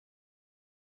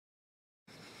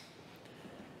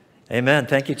Amen.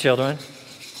 Thank you, children.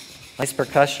 Nice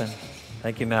percussion.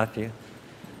 Thank you, Matthew.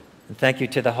 And thank you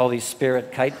to the Holy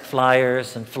Spirit kite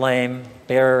flyers and flame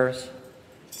bearers.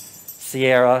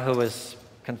 Sierra, who was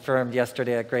confirmed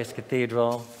yesterday at Grace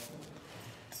Cathedral,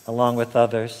 along with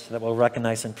others that we'll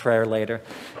recognize in prayer later.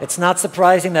 It's not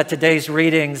surprising that today's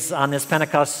readings on this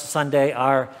Pentecost Sunday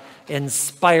are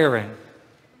inspiring.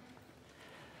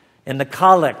 In the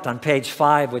collect on page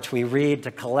 5, which we read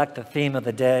to collect the theme of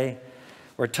the day,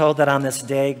 we're told that on this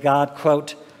day, God,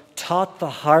 quote, taught the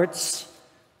hearts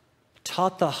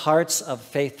of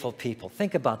faithful people.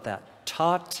 Think about that.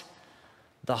 Taught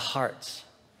the hearts.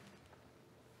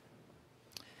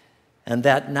 And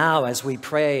that now, as we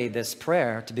pray this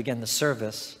prayer to begin the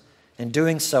service, in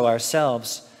doing so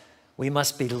ourselves, we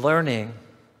must be learning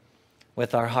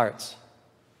with our hearts.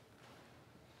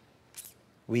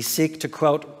 We seek to,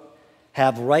 quote,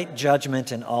 have right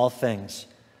judgment in all things.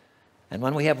 And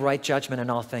when we have right judgment in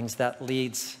all things, that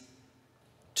leads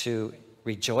to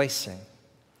rejoicing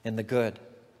in the good,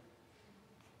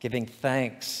 giving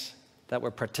thanks that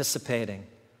we're participating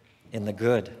in the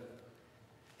good.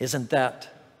 Isn't that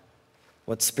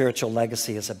what spiritual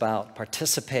legacy is about?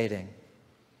 Participating,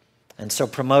 and so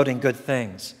promoting good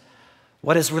things.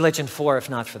 What is religion for if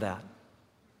not for that?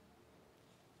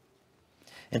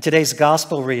 In today's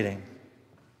gospel reading,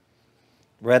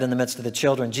 read in the midst of the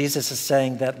children, Jesus is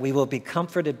saying that we will be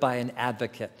comforted by an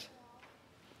advocate,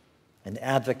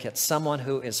 someone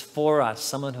who is for us,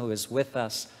 someone who is with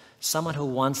us, someone who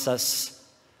wants us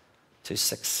to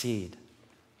succeed.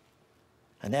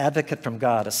 An advocate from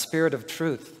God, a spirit of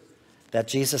truth that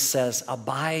Jesus says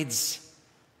abides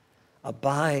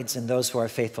in those who are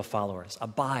faithful followers,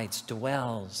 abides,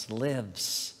 dwells,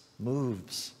 lives,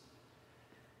 moves,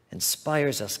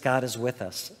 inspires us. God is with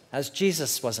us, as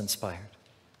Jesus was inspired.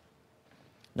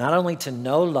 Not only to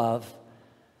know love,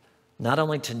 not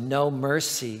only to know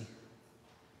mercy,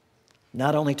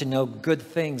 not only to know good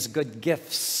things, good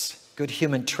gifts, good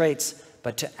human traits,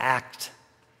 but to act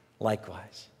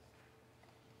likewise.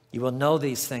 You will know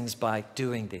these things by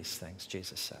doing these things,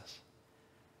 Jesus says.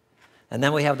 And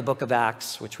then we have the book of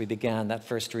Acts, which we began, that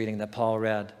first reading that Paul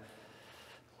read,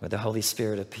 where the Holy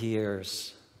Spirit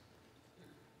appears,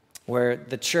 where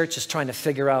the church is trying to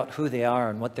figure out who they are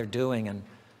and what they're doing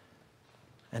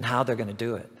and how they're going to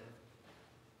do it.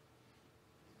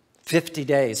 50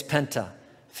 days,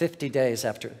 50 days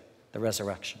after the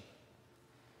resurrection.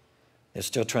 They're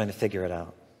still trying to figure it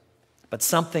out. But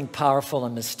something powerful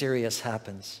and mysterious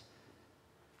happens.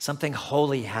 Something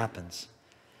holy happens.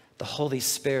 The Holy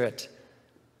Spirit,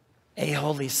 a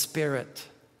Holy Spirit,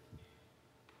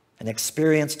 an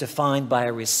experience defined by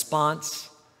a response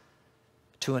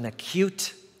to an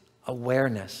acute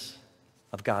awareness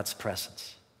of God's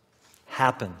presence,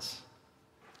 happens.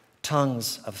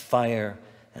 Tongues of fire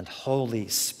and holy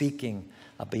speaking,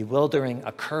 a bewildering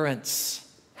occurrence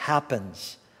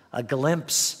happens, a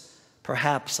glimpse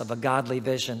perhaps of a godly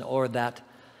vision or that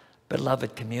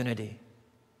beloved community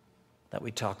that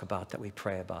we talk about, that we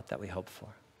pray about, that we hope for.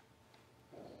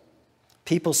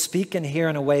 People speak and hear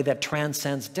in a way that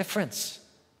transcends difference.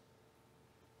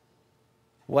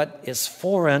 What is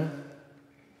foreign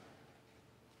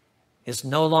is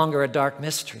no longer a dark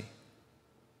mystery.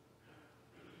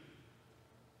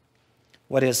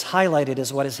 What is highlighted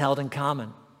is what is held in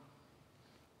common.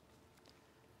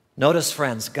 Notice,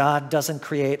 friends, God doesn't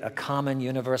create a common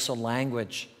universal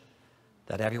language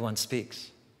that everyone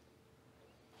speaks,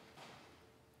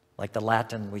 like the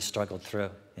Latin we struggled through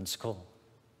in school.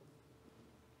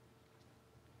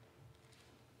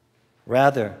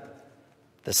 Rather,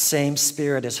 the same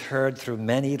Spirit is heard through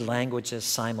many languages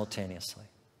simultaneously.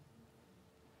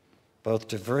 Both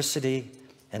diversity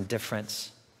and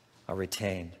difference are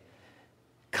retained.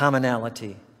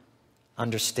 Commonality,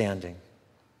 understanding,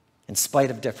 in spite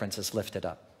of difference, is lifted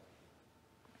up.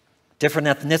 Different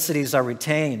ethnicities are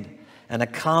retained, and a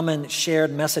common shared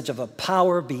message of a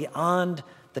power beyond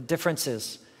the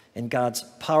differences in God's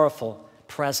powerful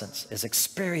presence is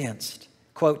experienced.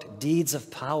 Quote, deeds of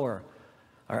power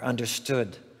are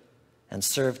understood and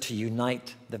serve to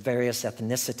unite the various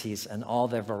ethnicities and all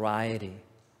their variety.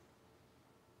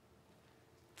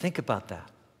 Think about that.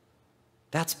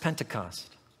 That's Pentecost.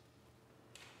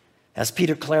 As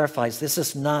Peter clarifies, this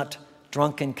is not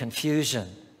drunken confusion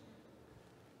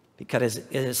because it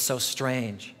is so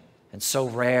strange and so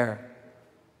rare.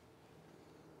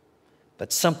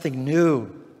 But something new.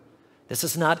 This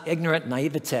is not ignorant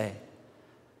naivete,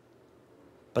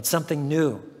 but something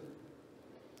new.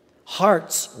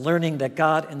 Hearts learning that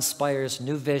God inspires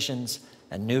new visions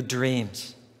and new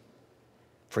dreams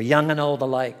for young and old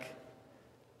alike,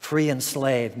 free and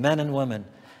slave, men and women,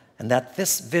 and that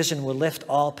this vision will lift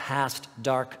all past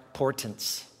dark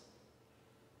portents.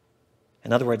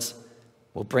 In other words,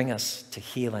 will bring us to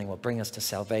healing, will bring us to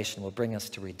salvation, will bring us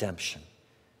to redemption.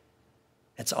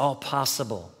 It's all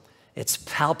possible. It's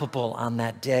palpable on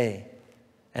that day,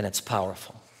 and it's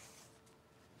powerful.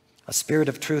 A spirit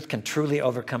of truth can truly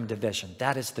overcome division.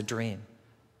 That is the dream.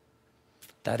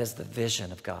 That is the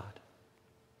vision of God.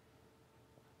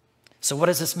 So what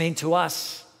does this mean to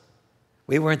us?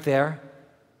 We weren't there.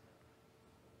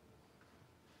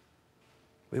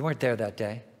 We weren't there that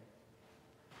day.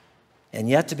 And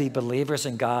yet to be believers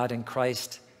in God and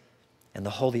Christ and the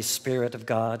Holy Spirit of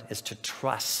God is to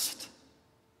trust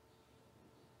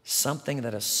something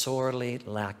that is sorely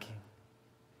lacking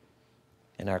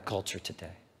in our culture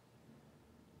today.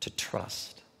 To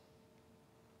trust.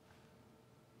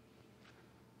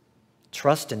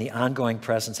 Trust in the ongoing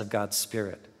presence of God's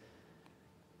Spirit,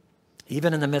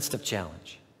 even in the midst of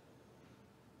challenge,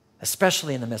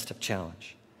 especially in the midst of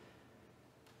challenge,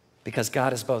 because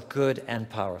God is both good and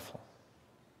powerful.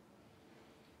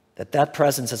 That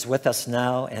presence is with us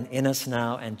now and in us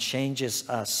now and changes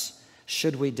us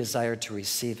should we desire to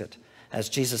receive it. As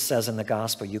Jesus says in the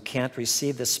gospel, you can't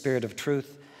receive the Spirit of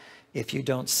truth if you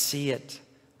don't see it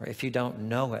or if you don't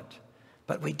know it.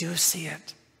 But we do see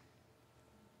it.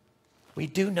 We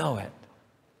do know it.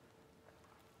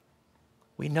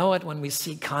 We know it when we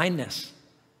see kindness,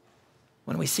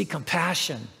 when we see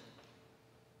compassion,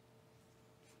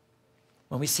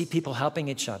 when we see people helping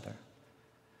each other.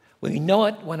 We know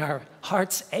it when our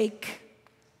hearts ache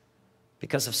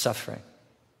because of suffering,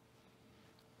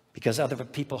 because other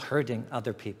people hurting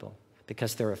other people,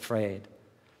 because they're afraid,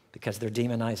 because they're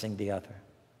demonizing the other,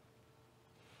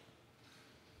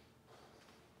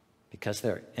 because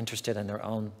they're interested in their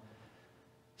own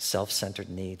self-centered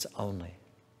needs only.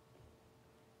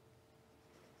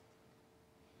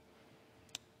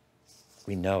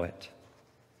 We know it.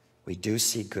 We do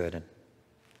see good.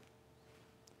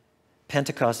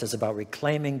 Pentecost is about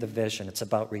reclaiming the vision. It's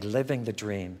about reliving the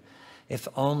dream, if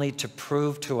only to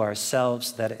prove to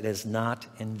ourselves that it is not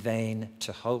in vain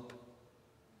to hope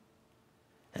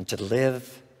and to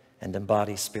live and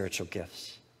embody spiritual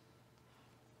gifts.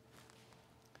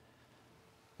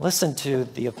 Listen to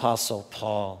the Apostle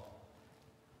Paul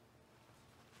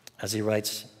as he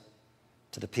writes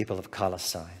to the people of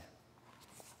Colossae.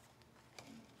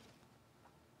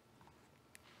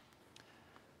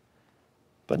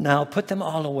 But now put them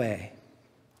all away: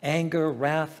 anger,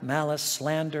 wrath, malice,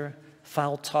 slander,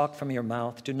 foul talk from your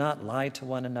mouth. Do not lie to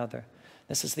one another.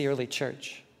 This is the early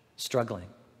church struggling.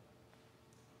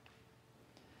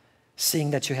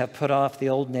 Seeing that you have put off the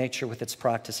old nature with its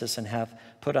practices and have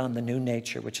put on the new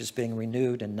nature, which is being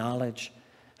renewed in knowledge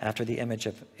after the image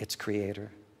of its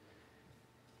creator.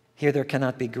 Here there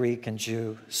cannot be Greek and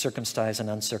Jew, circumcised and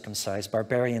uncircumcised,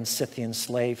 barbarian, Scythian,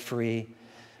 slave, free,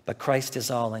 but Christ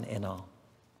is all and in all.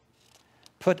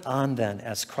 Put on then,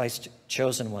 as Christ's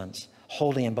chosen ones,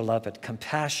 holy and beloved,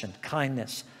 compassion,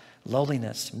 kindness,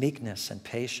 lowliness, meekness, and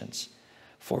patience,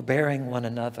 forbearing one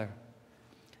another.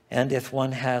 And if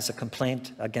one has a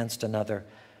complaint against another,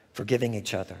 forgiving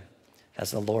each other, as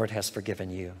the Lord has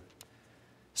forgiven you.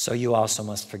 So you also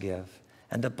must forgive.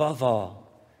 And above all,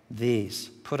 these,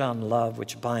 put on love,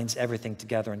 which binds everything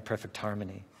together in perfect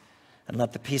harmony. And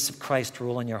let the peace of Christ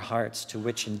rule in your hearts, to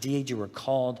which indeed you were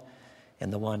called in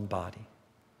the one body.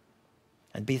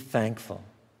 And be thankful.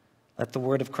 Let the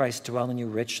word of Christ dwell in you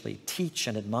richly. Teach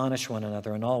and admonish one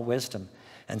another in all wisdom,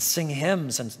 and sing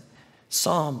hymns and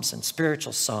psalms and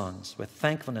spiritual songs with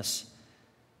thankfulness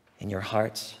in your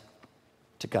hearts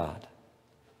to God.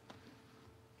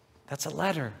 That's a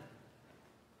letter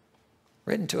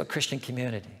written to a Christian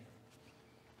community,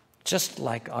 just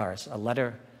like ours, a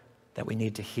letter that we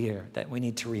need to hear, that we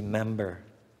need to remember,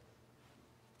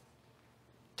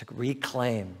 to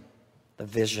reclaim the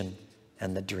vision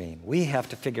and the dream. We have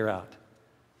to figure out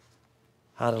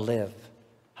how to live,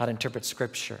 how to interpret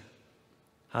Scripture,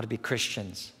 how to be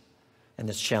Christians in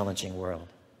this challenging world.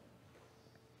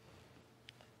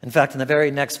 In fact, in the very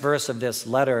next verse of this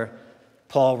letter,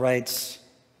 Paul writes,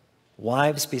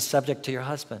 "Wives, be subject to your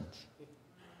husbands."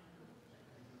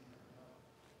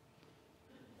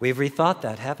 We've rethought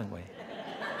that, haven't we?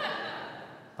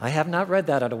 I have not read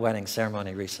that at a wedding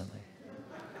ceremony recently.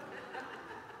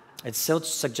 It's still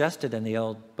suggested in the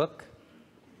old book.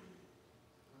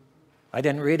 I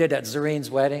didn't read it at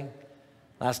Zorene's wedding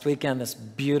last weekend, this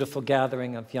beautiful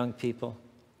gathering of young people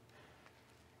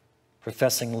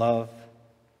professing love.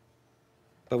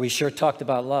 But we sure talked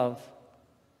about love.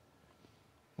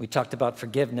 We talked about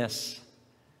forgiveness.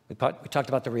 We talked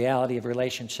about the reality of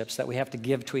relationships, that we have to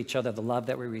give to each other the love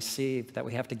that we receive, that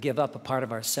we have to give up a part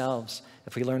of ourselves.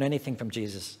 If we learn anything from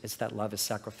Jesus, it's that love is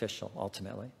sacrificial,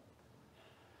 ultimately.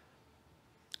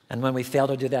 And when we fail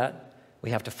to do that, we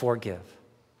have to forgive.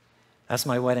 That's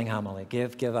my wedding homily.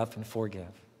 Give up, and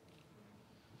forgive.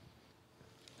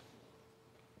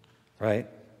 Right?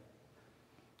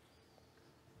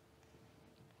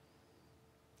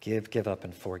 Give up,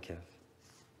 and forgive.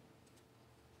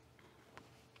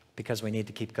 Because we need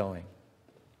to keep going.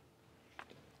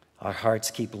 Our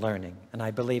hearts keep learning. And I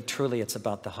believe truly it's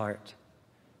about the heart.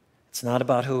 It's not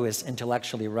about who is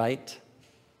intellectually right.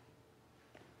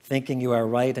 Thinking you are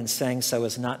right and saying so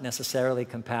is not necessarily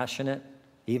compassionate,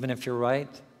 even if you're right.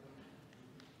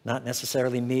 Not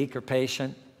necessarily meek or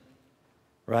patient,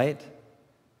 right?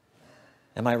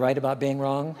 Am I right about being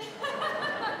wrong?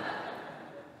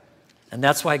 And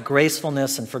that's why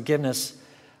gracefulness and forgiveness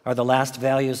are the last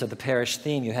values of the parish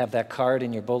theme. You have that card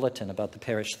in your bulletin about the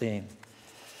parish theme,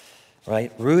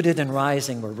 right? Rooted and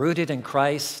rising. We're rooted in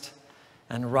Christ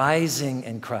and rising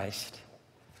in Christ.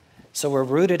 So we're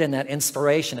rooted in that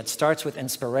inspiration. It starts with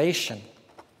inspiration,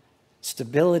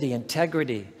 stability,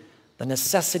 integrity, the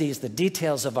necessities, the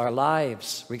details of our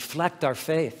lives reflect our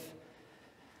faith.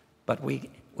 But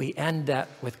we end that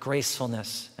with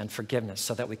gracefulness and forgiveness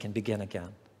so that we can begin again.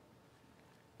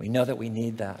 We know that we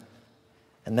need that.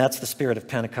 And that's the spirit of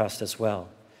Pentecost as well.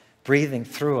 Breathing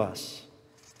through us.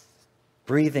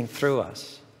 Breathing through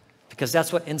us. Because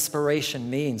that's what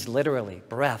inspiration means, literally.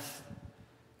 Breath.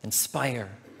 Inspire.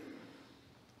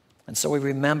 And so we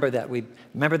remember that. We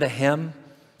remember the hymn,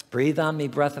 Breathe on me,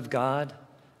 breath of God,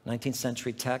 19th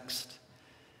century text.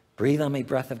 Breathe on me,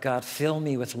 breath of God, fill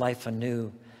me with life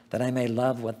anew, that I may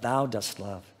love what thou dost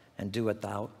love and do what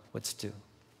thou wouldst do.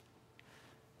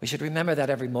 We should remember that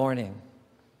every morning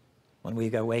when we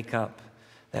wake up,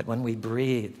 that when we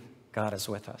breathe, God is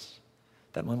with us.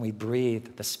 That when we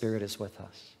breathe, the Spirit is with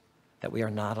us. That we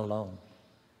are not alone.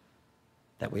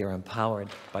 That we are empowered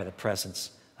by the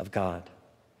presence of God.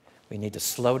 We need to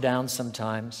slow down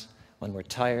sometimes when we're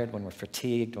tired, when we're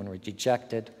fatigued, when we're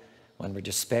dejected, when we're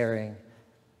despairing,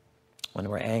 when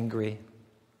we're angry,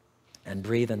 and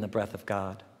breathe in the breath of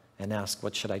God and ask,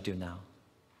 what should I do now?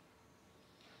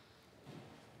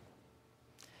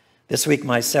 This week,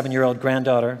 my 7-year-old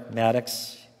granddaughter,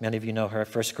 Maddox, many of you know her,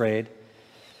 first grade,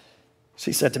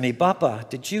 she said to me, Papa,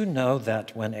 did you know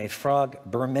that when a frog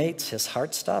burmates, his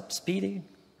heart stops beating?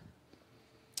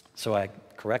 So I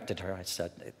corrected her. I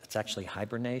said, it's actually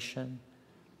hibernation,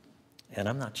 and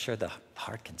I'm not sure the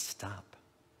heart can stop.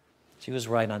 She was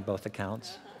right on both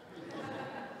accounts.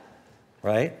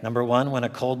 Right? Number one, when a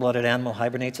cold-blooded animal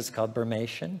hibernates, it's called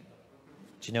burmation.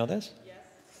 Did you know this?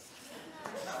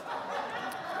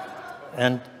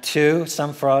 And two,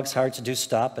 some frogs' hearts do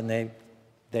stop, and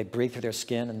they breathe through their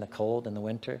skin in the cold in the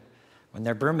winter when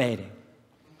they're burmating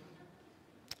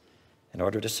in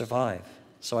order to survive.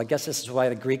 So I guess this is why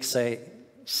the Greeks say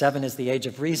 7 is the age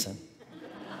of reason.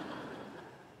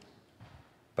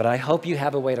 But I hope you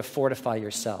have a way to fortify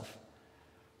yourself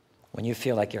when you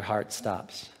feel like your heart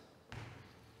stops.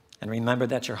 And remember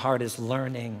that your heart is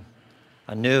learning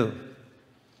anew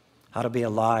how to be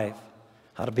alive,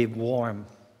 how to be warm,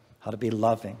 how to be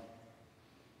loving.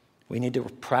 We need to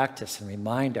practice and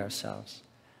remind ourselves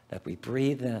that we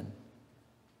breathe in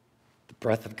the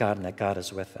breath of God and that God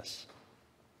is with us.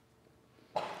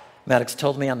 Maddox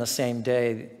told me on the same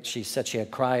day, she said she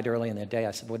had cried early in the day.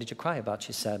 I said, what did you cry about?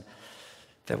 She said,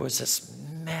 there was this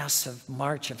massive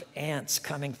march of ants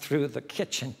coming through the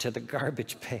kitchen to the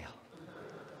garbage pail.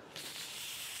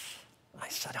 I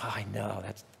said, oh, I know,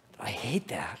 I hate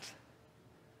that.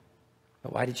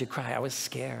 But why did you cry? I was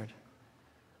scared.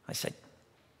 I said,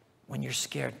 when you're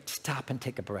scared, stop and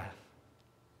take a breath.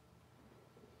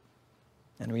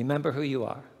 And remember who you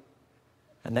are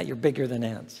and that you're bigger than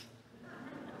ants.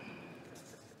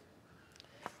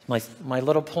 My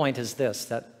little point is this,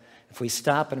 that if we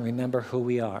stop and remember who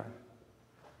we are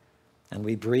and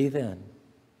we breathe in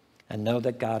and know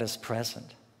that God is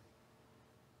present,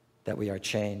 that we are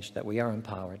changed, that we are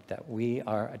empowered, that we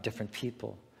are a different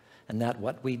people, and that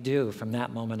what we do from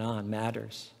that moment on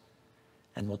matters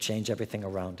and will change everything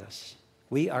around us.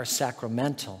 We are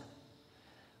sacramental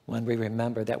when we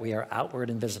remember that we are outward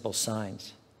and visible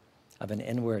signs of an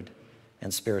inward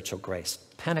and spiritual grace.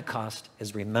 Pentecost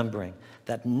is remembering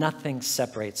that nothing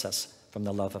separates us from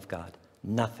the love of God.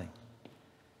 Nothing.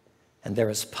 And there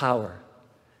is power,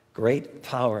 great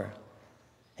power,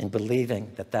 in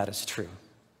believing that that is true.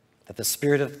 That the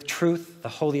Spirit of truth, the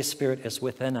Holy Spirit, is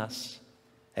within us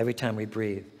every time we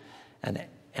breathe.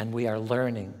 And we are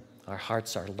learning. Our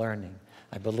hearts are learning.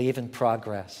 I believe in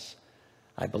progress.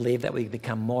 I believe that we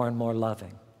become more and more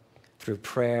loving through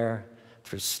prayer,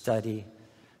 through study,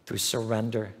 through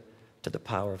surrender to the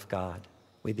power of God.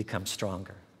 We become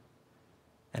stronger.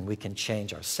 And we can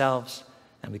change ourselves,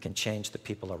 and we can change the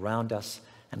people around us,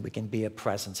 and we can be a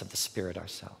presence of the Spirit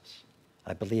ourselves.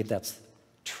 I believe that's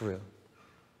true,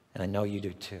 and I know you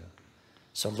do too.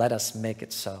 So let us make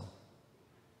it so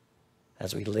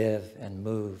as we live and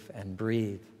move and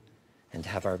breathe and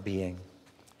have our being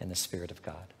in the Spirit of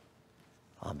God.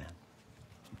 Amen.